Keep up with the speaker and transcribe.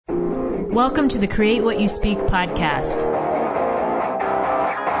Welcome to the Create What You Speak podcast.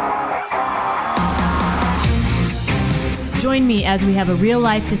 Join me as we have a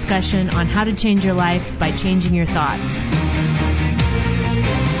real-life discussion on how to change your life by changing your thoughts.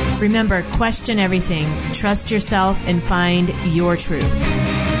 Remember, question everything, trust yourself, and find your truth.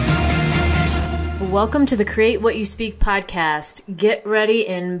 Welcome to the Create What You Speak podcast. Get ready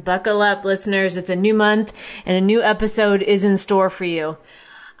and buckle up, listeners. It's a new month and a new episode is in store for you.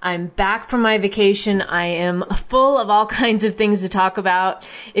 I'm back from my vacation. I am full of all kinds of things to talk about.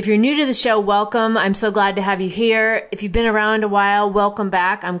 If you're new to the show, welcome. I'm so glad to have you here. If you've been around a while, welcome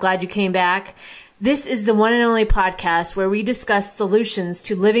back. I'm glad you came back. This is the one and only podcast where we discuss solutions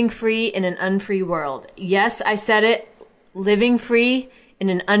to living free in an unfree world. Yes, I said it, living free in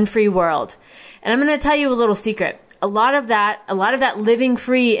an unfree world. And I'm going to tell you a little secret. A lot of that living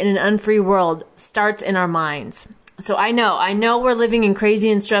free in an unfree world starts in our minds. So I know we're living in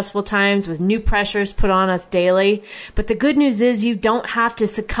crazy and stressful times with new pressures put on us daily. But the good news is you don't have to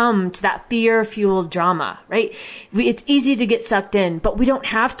succumb to that fear-fueled drama, right? It's easy to get sucked in, but we don't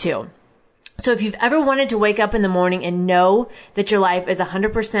have to. So if you've ever wanted to wake up in the morning and know that your life is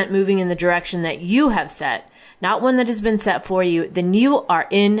 100% moving in the direction that you have set, not one that has been set for you, then you are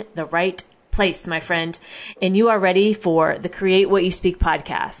in the right place, my friend, and you are ready for the Create What You Speak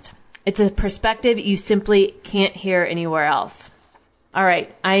podcast. It's a perspective you simply can't hear anywhere else. All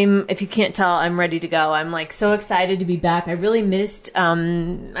right. If you can't tell, I'm ready to go. I'm so excited to be back. I really missed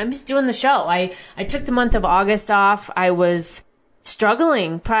doing the show. I took the month of August off. I was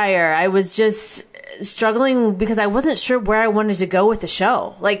struggling prior. I was just struggling because I wasn't sure where I wanted to go with the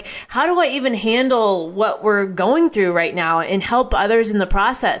show. How do I even handle what we're going through right now and help others in the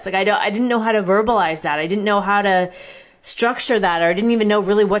process? I didn't know how to verbalize that. I didn't know how to structure that, or I didn't even know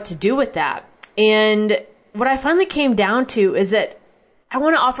really what to do with that. And what I finally came down to is that I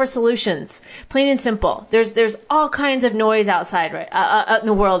want to offer solutions, plain and simple. There's all kinds of noise outside, right, in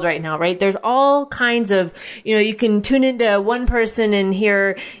the world right now, right? There's all kinds of, you can tune into one person and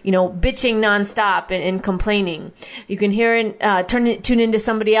hear, bitching nonstop and complaining. You can hear tune into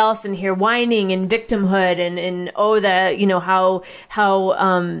somebody else and hear whining and victimhood and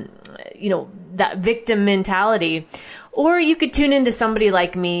that victim mentality. Or you could tune into somebody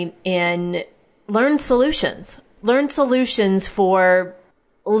like me and learn solutions for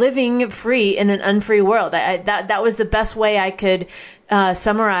living free in an unfree world. That was the best way I could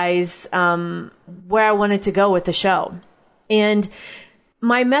summarize where I wanted to go with the show. And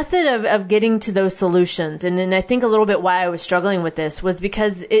my method of getting to those solutions, and I think a little bit why I was struggling with this, was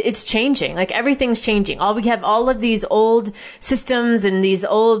because it's changing. Everything's changing. We have all of these old systems and these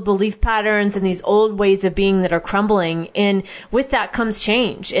old belief patterns and these old ways of being that are crumbling. And with that comes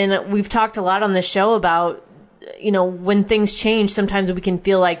change. And we've talked a lot on this show about, when things change, sometimes we can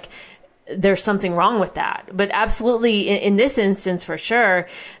feel like there's something wrong with that. But absolutely, in this instance, for sure,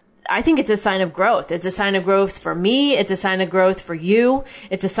 I think it's a sign of growth. It's a sign of growth for me. It's a sign of growth for you.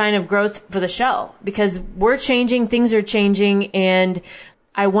 It's a sign of growth for the show, because we're changing, things are changing, and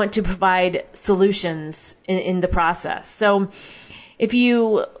I want to provide solutions in the process. So if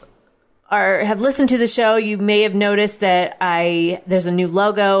you have listened to the show, you may have noticed that there's a new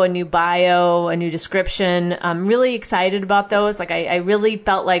logo, a new bio, a new description. I'm really excited about those. I really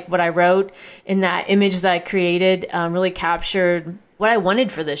felt like what I wrote in that image that I created really captured what I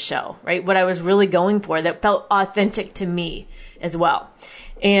wanted for this show, right? What I was really going for, that felt authentic to me as well.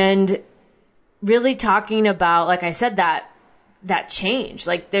 And really talking about, like I said, that change.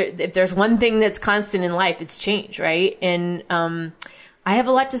 If there's one thing that's constant in life, it's change, right? And I have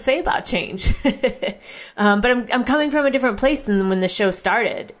a lot to say about change, but I'm coming from a different place than when the show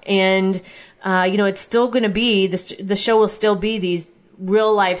started. And it's still going to be the show will still be these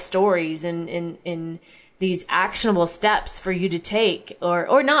real life stories and these actionable steps for you to take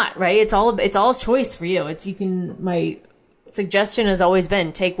or not, right? It's all choice for you. My suggestion has always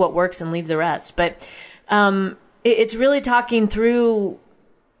been take what works and leave the rest. But it's really talking through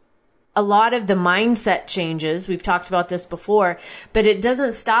a lot of the mindset changes. We've talked about this before, but it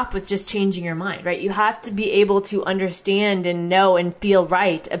doesn't stop with just changing your mind, right? You have to be able to understand and know and feel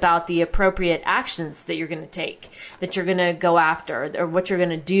right about the appropriate actions that you're going to take, that you're going to go after, or what you're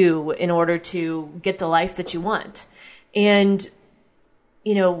going to do in order to get the life that you want. And,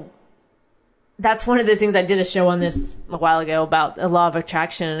 that's one of the things I did a show on this a while ago about the law of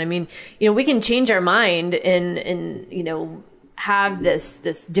attraction. And we can change our mind and have this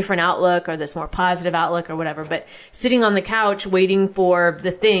different outlook or this more positive outlook or whatever, but sitting on the couch waiting for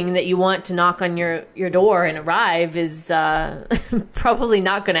the thing that you want to knock on your door and arrive is probably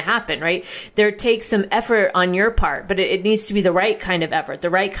not going to happen, right? There takes some effort on your part, but it needs to be the right kind of effort,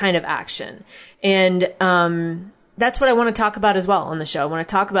 the right kind of action. And that's what I want to talk about as well on the show. I want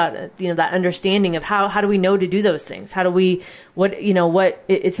to talk about, that understanding of how do we know to do those things? How do we,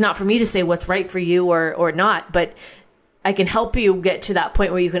 it's not for me to say what's right for you or not, but I can help you get to that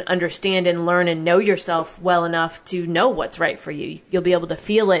point where you can understand and learn and know yourself well enough to know what's right for you. You'll be able to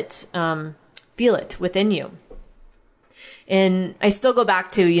feel it within you. And I still go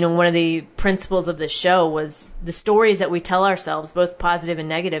back to, one of the principles of the show was the stories that we tell ourselves, both positive and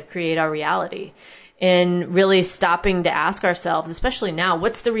negative, create our reality. And really stopping to ask ourselves, especially now,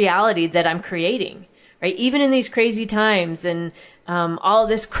 what's the reality that I'm creating? Right? Even in these crazy times and all of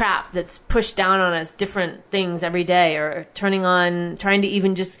this crap that's pushed down on us, different things every day, or trying to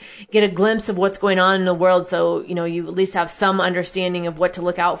even just get a glimpse of what's going on in the world, so you at least have some understanding of what to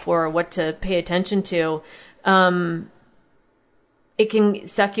look out for or what to pay attention to. It can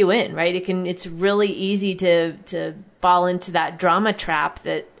suck you in, right? It's really easy to fall into that drama trap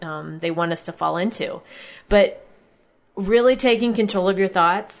that they want us to fall into. But really taking control of your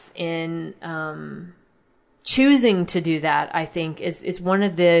thoughts and choosing to do that, I think, is one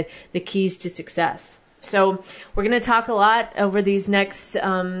of the keys to success. So we're going to talk a lot over these next,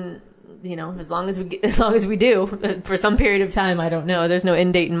 as long as we do for some period of time. I don't know. There's no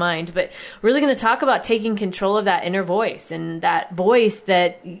end date in mind, but we're really going to talk about taking control of that inner voice, and that voice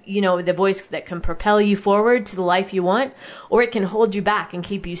that, the voice that can propel you forward to the life you want, or it can hold you back and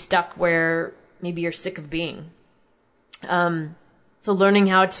keep you stuck where maybe you're sick of being. So learning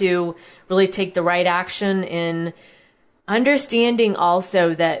how to really take the right action, and understanding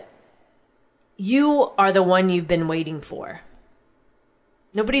also that you are the one you've been waiting for.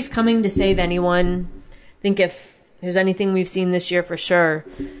 Nobody's coming to save anyone. I think if there's anything we've seen this year for sure,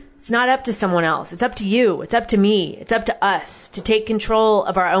 it's not up to someone else. It's up to you. It's up to me. It's up to us to take control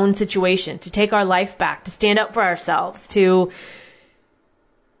of our own situation, to take our life back, to stand up for ourselves, to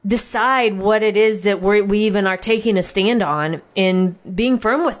decide what it is that we even are taking a stand on, and being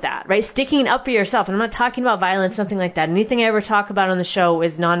firm with that, right? Sticking up for yourself. And I'm not talking about violence, nothing like that. Anything I ever talk about on the show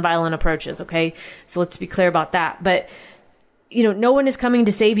is nonviolent approaches, okay? So let's be clear about that. But, no one is coming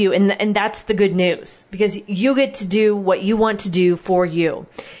to save you. And that's the good news, because you get to do what you want to do for you.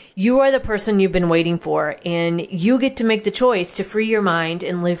 You are the person you've been waiting for, and you get to make the choice to free your mind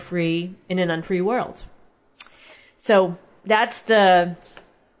and live free in an unfree world. So that's the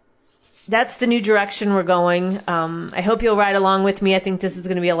new direction we're going. I hope you'll ride along with me. I think this is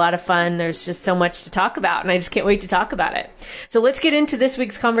going to be a lot of fun. There's just so much to talk about, and I just can't wait to talk about it. So let's get into this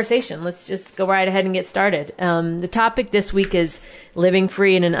week's conversation. Let's just go right ahead and get started. The topic this week is living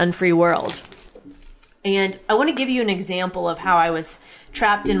free in an unfree world. And I want to give you an example of how I was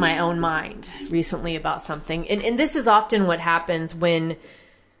trapped in my own mind recently about something. And this is often what happens when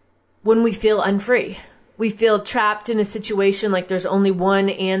we feel unfree. We feel trapped in a situation like there's only one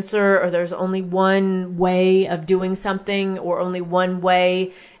answer, or there's only one way of doing something, or only one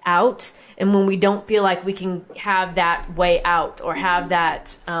way out. And when we don't feel like we can have that way out, or have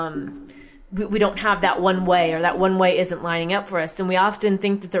that, we don't have that one way, or that one way isn't lining up for us, then we often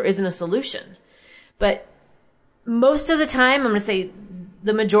think that there isn't a solution. But most of the time, I'm going to say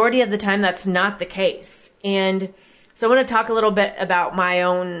the majority of the time, that's not the case. And so I want to talk a little bit about my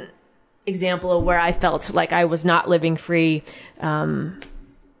own example of where I felt like I was not living free, and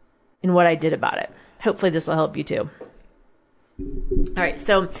what I did about it. Hopefully this will help you too. All right.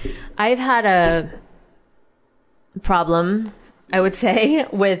 So I've had a problem, I would say,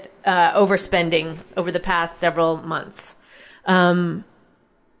 with overspending over the past several months. In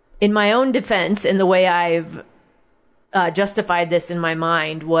my own defense, and the way I've justified this in my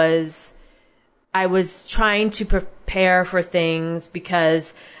mind, was I was trying to prepare for things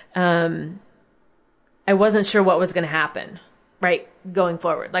because I wasn't sure what was going to happen, right, going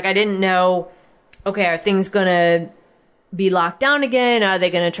forward. Like, I didn't know, okay, are things going to be locked down again? Are they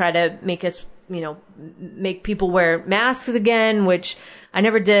going to try to make us, make people wear masks again, which I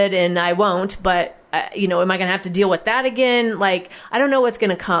never did and I won't, but, am I going to have to deal with that again? Like, I don't know what's going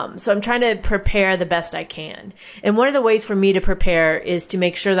to come. So I'm trying to prepare the best I can. And one of the ways for me to prepare is to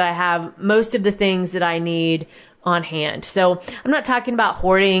make sure that I have most of the things that I need on hand. So I'm not talking about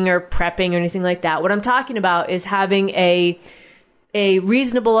hoarding or prepping or anything like that. What I'm talking about is having a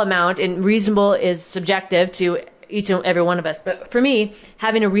reasonable amount, and reasonable is subjective to each and every one of us. But for me,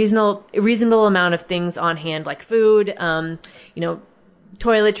 having a reasonable amount of things on hand, like food,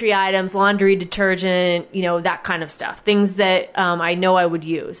 toiletry items, laundry detergent, that kind of stuff, things that I know I would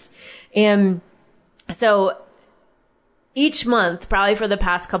use. And so each month, probably for the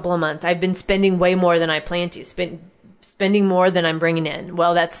past couple of months, I've been spending way more than I plan to, spending more than I'm bringing in.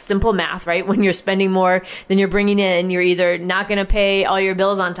 Well, that's simple math, right? When you're spending more than you're bringing in, you're either not going to pay all your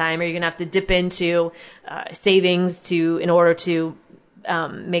bills on time, or you're going to have to dip into savings in order to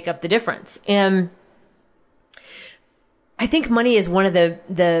make up the difference. And I think money is one of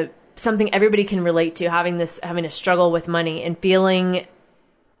the something everybody can relate to, having a struggle with money and feeling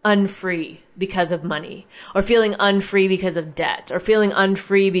unfree because of money, or feeling unfree because of debt, or feeling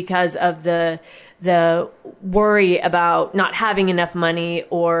unfree because of the worry about not having enough money,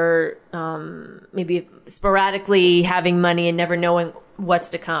 or maybe sporadically having money and never knowing what's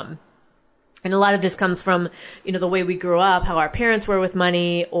to come. And a lot of this comes from, the way we grew up, how our parents were with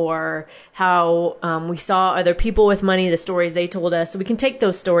money, or how we saw other people with money, the stories they told us. So we can take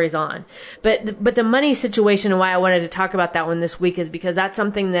those stories on. But the money situation, and why I wanted to talk about that one this week, is because that's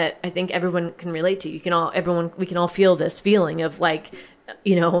something that I think everyone can relate to. We can all feel this feeling of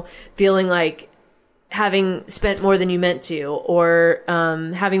feeling like having spent more than you meant to, or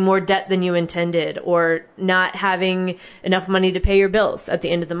having more debt than you intended, or not having enough money to pay your bills at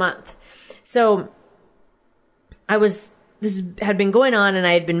the end of the month. So this had been going on, and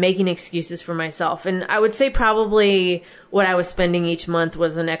I had been making excuses for myself. And I would say probably what I was spending each month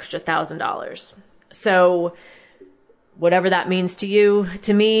was an extra $1,000. So whatever that means to you,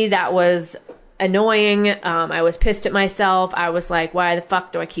 to me, that was annoying. I was pissed at myself. I was like, why the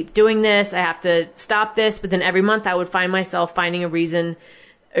fuck do I keep doing this? I have to stop this. But then every month I would find myself finding a reason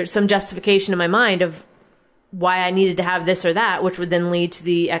or some justification in my mind of why I needed to have this or that, which would then lead to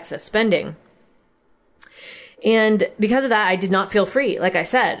the excess spending. And because of that, I did not feel free, like I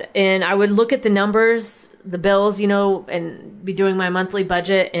said. And I would look at the numbers, the bills, and be doing my monthly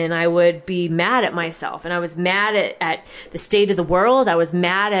budget, and I would be mad at myself. And I was mad at the state of the world. I was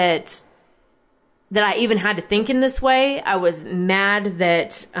mad at that I even had to think in this way. I was mad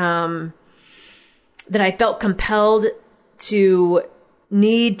that I felt compelled to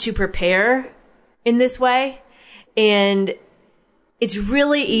need to prepare in this way. And it's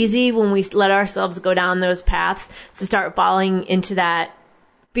really easy when we let ourselves go down those paths to start falling into that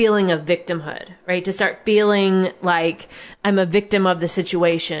feeling of victimhood, right? To start feeling like I'm a victim of the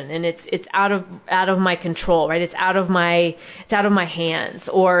situation, and it's out of my control, right? It's out of my hands,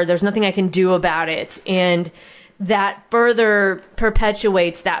 or there's nothing I can do about it. And that further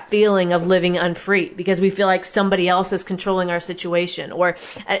perpetuates that feeling of living unfree, because we feel like somebody else is controlling our situation, or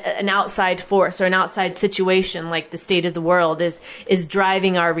an outside force or an outside situation like the state of the world is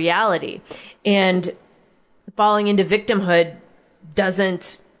driving our reality. And falling into victimhood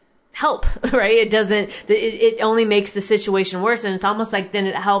doesn't help, right? It only makes the situation worse. And it's almost like then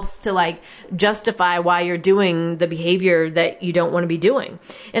it helps to justify why you're doing the behavior that you don't want to be doing.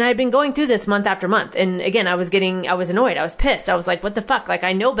 And I'd been going through this month after month. And again, I was annoyed. I was pissed. I was like, what the fuck?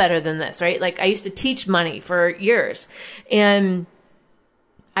 I know better than this, right? I used to teach money for years, and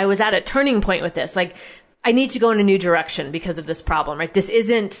I was at a turning point with this. I need to go in a new direction because of this problem, right? This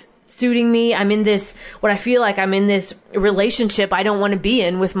isn't suiting me. I'm in this relationship I don't want to be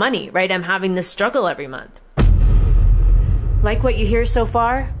in with money, right? I'm having this struggle every month. Like what you hear so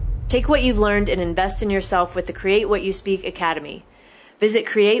far? Take what you've learned and invest in yourself with the Create What You Speak Academy. Visit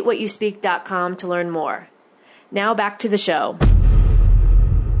createwhatyouspeak.com to learn more. Now back to the show.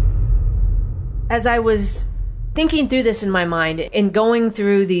 As I was thinking through this in my mind and going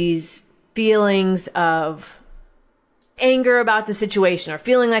through these feelings of anger about the situation, or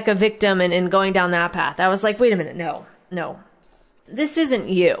feeling like a victim, and going down that path, I was like, wait a minute, no. This isn't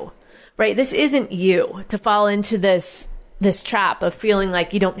you, right? This isn't you to fall into this trap of feeling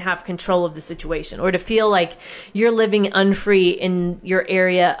like you don't have control of the situation, or to feel like you're living unfree in your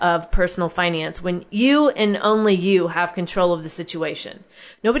area of personal finance when you and only you have control of the situation.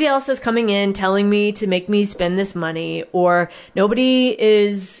 Nobody else is coming in telling me to make me spend this money, or nobody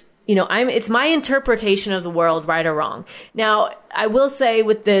is, it's my interpretation of the world, right or wrong. Now, I will say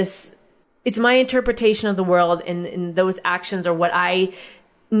with this, it's my interpretation of the world, and those actions are what I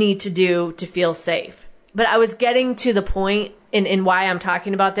need to do to feel safe. But I was getting to the point in why I'm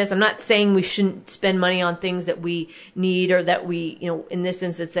talking about this. I'm not saying we shouldn't spend money on things that we need, or that we, in this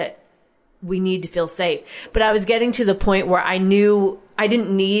instance, that we need to feel safe. But I was getting to the point where I knew I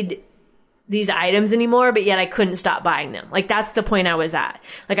didn't need these items anymore, but yet I couldn't stop buying them. That's the point I was at.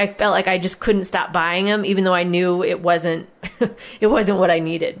 I felt like I just couldn't stop buying them, even though I knew it wasn't what I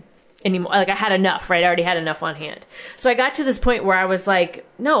needed. anymore. Like I had enough, right? I already had enough on hand. So I got to this point where I was like,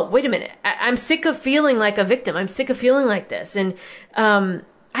 no, wait a minute. I'm sick of feeling like a victim. I'm sick of feeling like this. And,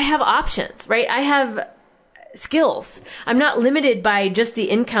 I have options, right? I have skills. I'm not limited by just the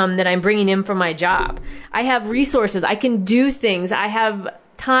income that I'm bringing in from my job. I have resources. I can do things. I have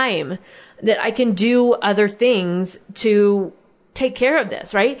time that I can do other things to take care of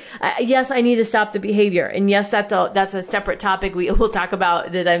this, right? Yes, I need to stop the behavior. And yes, that's a separate topic we'll talk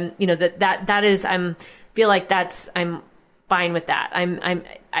about that I'm fine with that.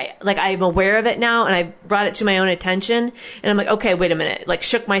 I'm aware of it now, and I brought it to my own attention, and I'm like, okay, wait a minute, like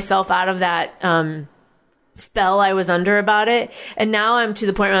shook myself out of that, spell I was under about it. And now I'm to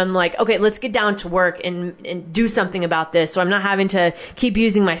the point where I'm like, okay, let's get down to work and do something about this. So I'm not having to keep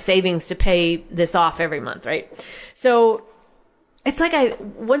using my savings to pay this off every month, right? So it's like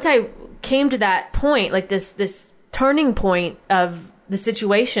once I came to that point, like this turning point of the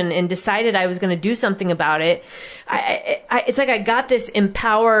situation and decided I was going to do something about it, it's like I got this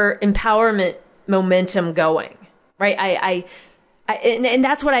empowerment momentum going, right? And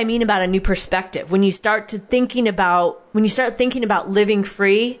that's what I mean about a new perspective. When you start thinking about living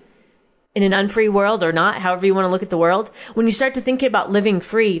free in an unfree world or not, however you want to look at the world, when you start to think about living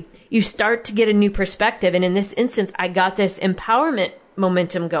free, you start to get a new perspective. And in this instance, I got this empowerment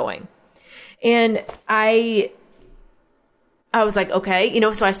momentum going. And I was like, okay,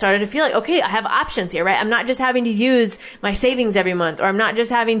 so I started to feel like, okay, I have options here, right? I'm not just having to use my savings every month, or I'm not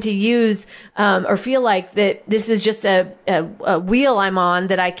just having to use, or feel like that this is just a wheel I'm on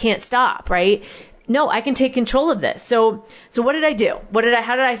that I can't stop, right? No, I can take control of this. So what did I do?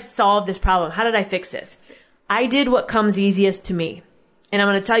 How did I solve this problem? How did I fix this? I did what comes easiest to me. And I'm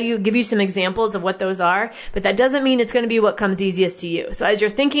going to give you some examples of what those are, but that doesn't mean it's going to be what comes easiest to you. So as you're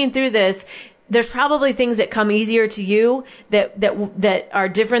thinking through this, there's probably things that come easier to you that are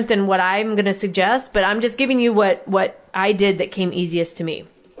different than what I'm going to suggest, but I'm just giving you what I did that came easiest to me.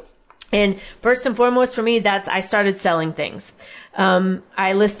 And first and foremost for me, I started selling things.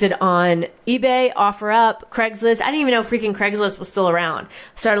 I listed on eBay, OfferUp, Craigslist. I didn't even know freaking Craigslist was still around.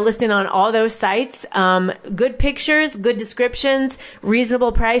 Started listing on all those sites. Good pictures, good descriptions,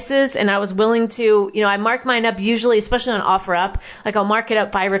 reasonable prices. And I was willing to, I mark mine up usually, especially on OfferUp. Like I'll mark it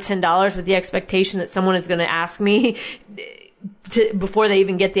up $5 or $10 with the expectation that someone is going to ask me before they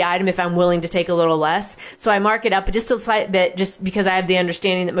even get the item if I'm willing to take a little less. So I mark it up just a slight bit just because I have the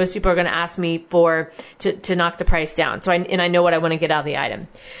understanding that most people are going to ask me to knock the price down. So I know what I want to get out of the item.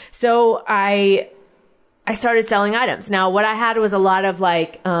 So I started selling items. Now what I had was a lot of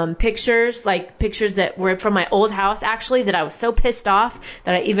pictures that were from my old house actually, that I was so pissed off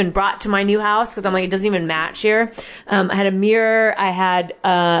that I even brought to my new house because I'm like, it doesn't even match here. I had a mirror. I had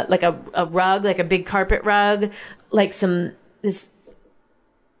a rug, like a big carpet rug, like this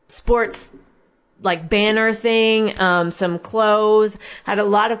sports banner thing, some clothes, had a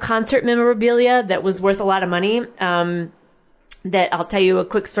lot of concert memorabilia that was worth a lot of money. That I'll tell you a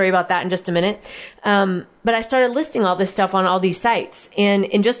quick story about that in just a minute. But I started listing all this stuff on all these sites. And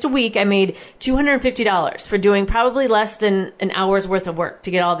in just a week, I made $250 for doing probably less than an hour's worth of work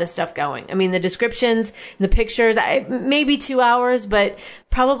to get all this stuff going. I mean, the descriptions, the pictures, maybe 2 hours, but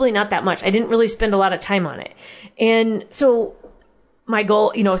probably not that much. I didn't really spend a lot of time on it. And so my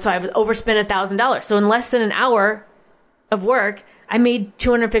goal, so I overspent $1,000. So in less than an hour of work, I made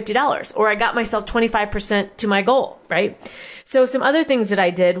 $250, or I got myself 25% to my goal, right? So some other things that I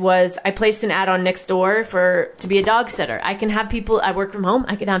did was I placed an ad on Nextdoor to be a dog sitter. I can have people, I work from home,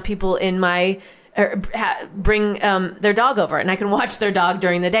 I can have people bring their dog over, and I can watch their dog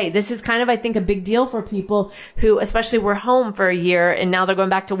during the day. This is kind of, I think, a big deal for people who, especially were home for a year and now they're going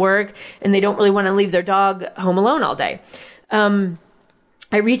back to work and they don't really want to leave their dog home alone all day.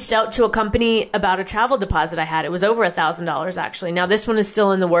 I reached out to a company about a travel deposit I had. It was over $1,000 actually. Now this one is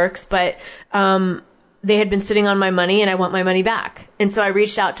still in the works, but they had been sitting on my money and I want my money back. And so I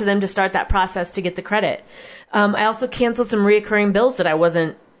reached out to them to start that process to get the credit. I also canceled some reoccurring bills that I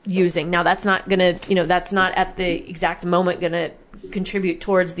wasn't using. Now that's not gonna, that's not at the exact moment gonna contribute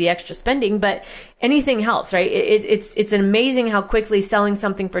towards the extra spending, but anything helps, right? It's amazing how quickly selling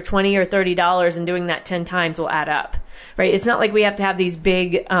something for $20 or $30 and doing that 10 times will add up, right? It's not like we have to have these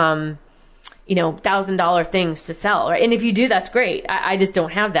big, $1,000 things to sell, right? And if you do, that's great. I just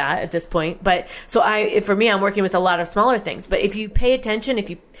don't have that at this point. But so for me, I'm working with a lot of smaller things. But if you pay attention, if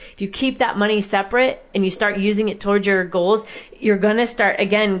you keep that money separate and you start using it towards your goals, you're going to start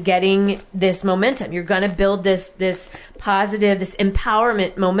again getting this momentum. You're going to build this positive, this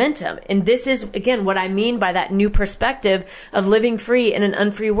empowerment momentum. And this is again what I mean by that new perspective of living free in an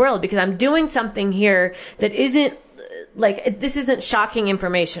unfree world, because I'm doing something here that isn't this isn't shocking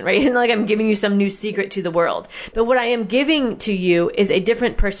information, right? It's not like I'm giving you some new secret to the world. But what I am giving to you is a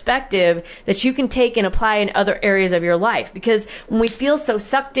different perspective that you can take and apply in other areas of your life. Because when we feel so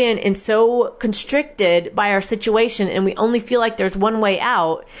sucked in and so constricted by our situation and we only feel like there's one way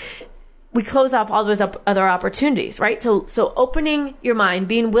out, we close off all those other opportunities, right? So opening your mind,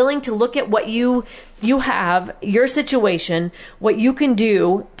 being willing to look at what you have, your situation, what you can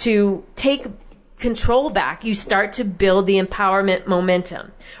do to take control back, you start to build the empowerment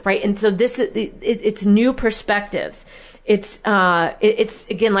momentum, right? And so it's new perspectives. It's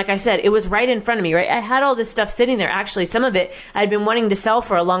again, like I said, it was right in front of me, right? I had all this stuff sitting there. Actually, some of it I'd been wanting to sell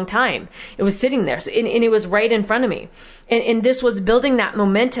for a long time. It was sitting there, and it was right in front of me. And this was building that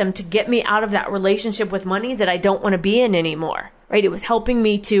momentum to get me out of that relationship with money that I don't want to be in anymore, right? It was helping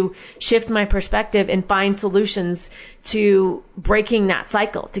me to shift my perspective and find solutions to breaking that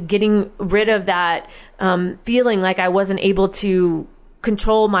cycle, to getting rid of that feeling like I wasn't able to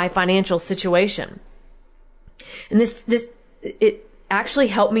control my financial situation. And it actually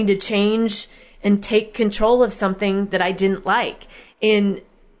helped me to change and take control of something that I didn't like and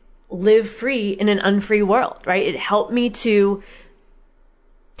live free in an unfree world, right? It helped me to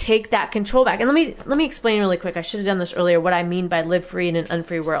take that control back. And let me explain really quick. I should have done this earlier, what I mean by live free in an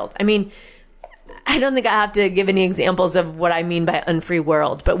unfree world. I mean, I don't think I have to give any examples of what I mean by unfree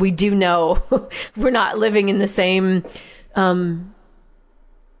world, but we do know we're not living in the same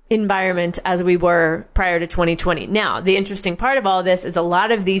environment as we were prior to 2020. Now, the interesting part of all this is a lot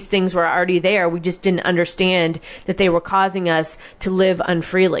of these things were already there. We just didn't understand that they were causing us to live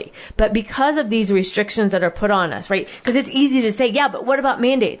unfreely. But because of these restrictions that are put on us, right? Because it's easy to say, yeah, but what about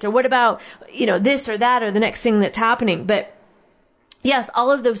mandates? Or what about, this or that or the next thing that's happening? But yes,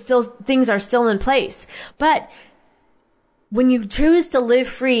 all of those things are still in place. But when you choose to live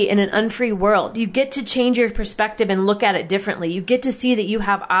free in an unfree world, you get to change your perspective and look at it differently. You get to see that you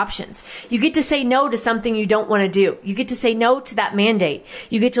have options. You get to say no to something you don't want to do. You get to say no to that mandate.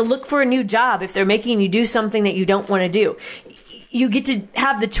 You get to look for a new job if they're making you do something that you don't want to do. You get to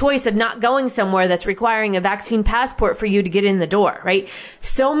have the choice of not going somewhere that's requiring a vaccine passport for you to get in the door, right?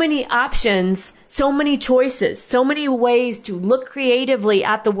 So many options, so many choices, so many ways to look creatively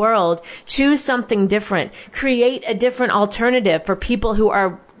at the world, choose something different, create a different alternative for people who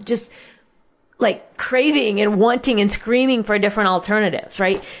are just like craving and wanting and screaming for different alternatives,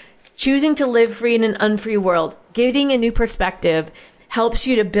 right? Choosing to live free in an unfree world, getting a new perspective helps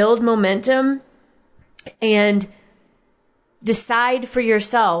you to build momentum and decide for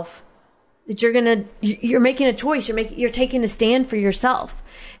yourself that you're making a choice. You're taking a stand for yourself,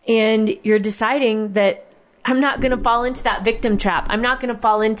 and you're deciding that I'm not going to fall into that victim trap. I'm not going to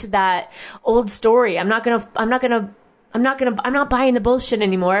fall into that old story. I'm not buying the bullshit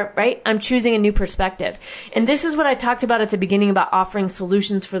anymore, right? I'm choosing a new perspective. And this is what I talked about at the beginning about offering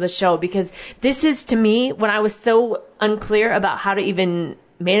solutions for the show, because this is, to me, when I was so unclear about how to even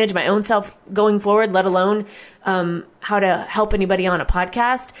manage my own self going forward, let alone how to help anybody on a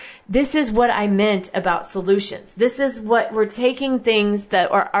podcast. This is what I meant about solutions. This is what we're taking things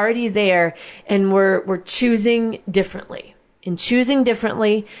that are already there and we're choosing differently. In choosing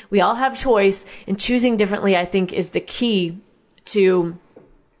differently, we all have choice, and choosing differently, I think, is the key to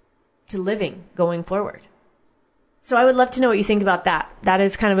living going forward. So I would love to know what you think about that. That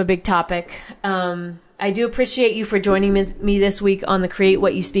is kind of a big topic. I do appreciate you for joining me this week on the Create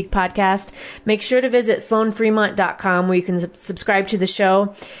What You Speak podcast. Make sure to visit SloanFremont.com, where you can subscribe to the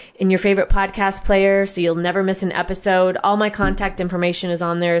show in your favorite podcast player so you'll never miss an episode. All my contact information is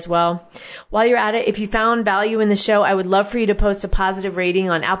on there as well. While you're at it, if you found value in the show, I would love for you to post a positive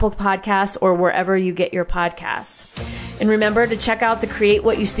rating on Apple Podcasts or wherever you get your podcasts. And remember to check out the Create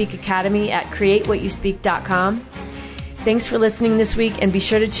What You Speak Academy at createwhatyouspeak.com. Thanks for listening this week, and be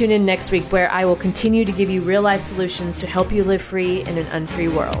sure to tune in next week, where I will continue to give you real life solutions to help you live free in an unfree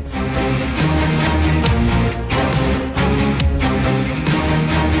world.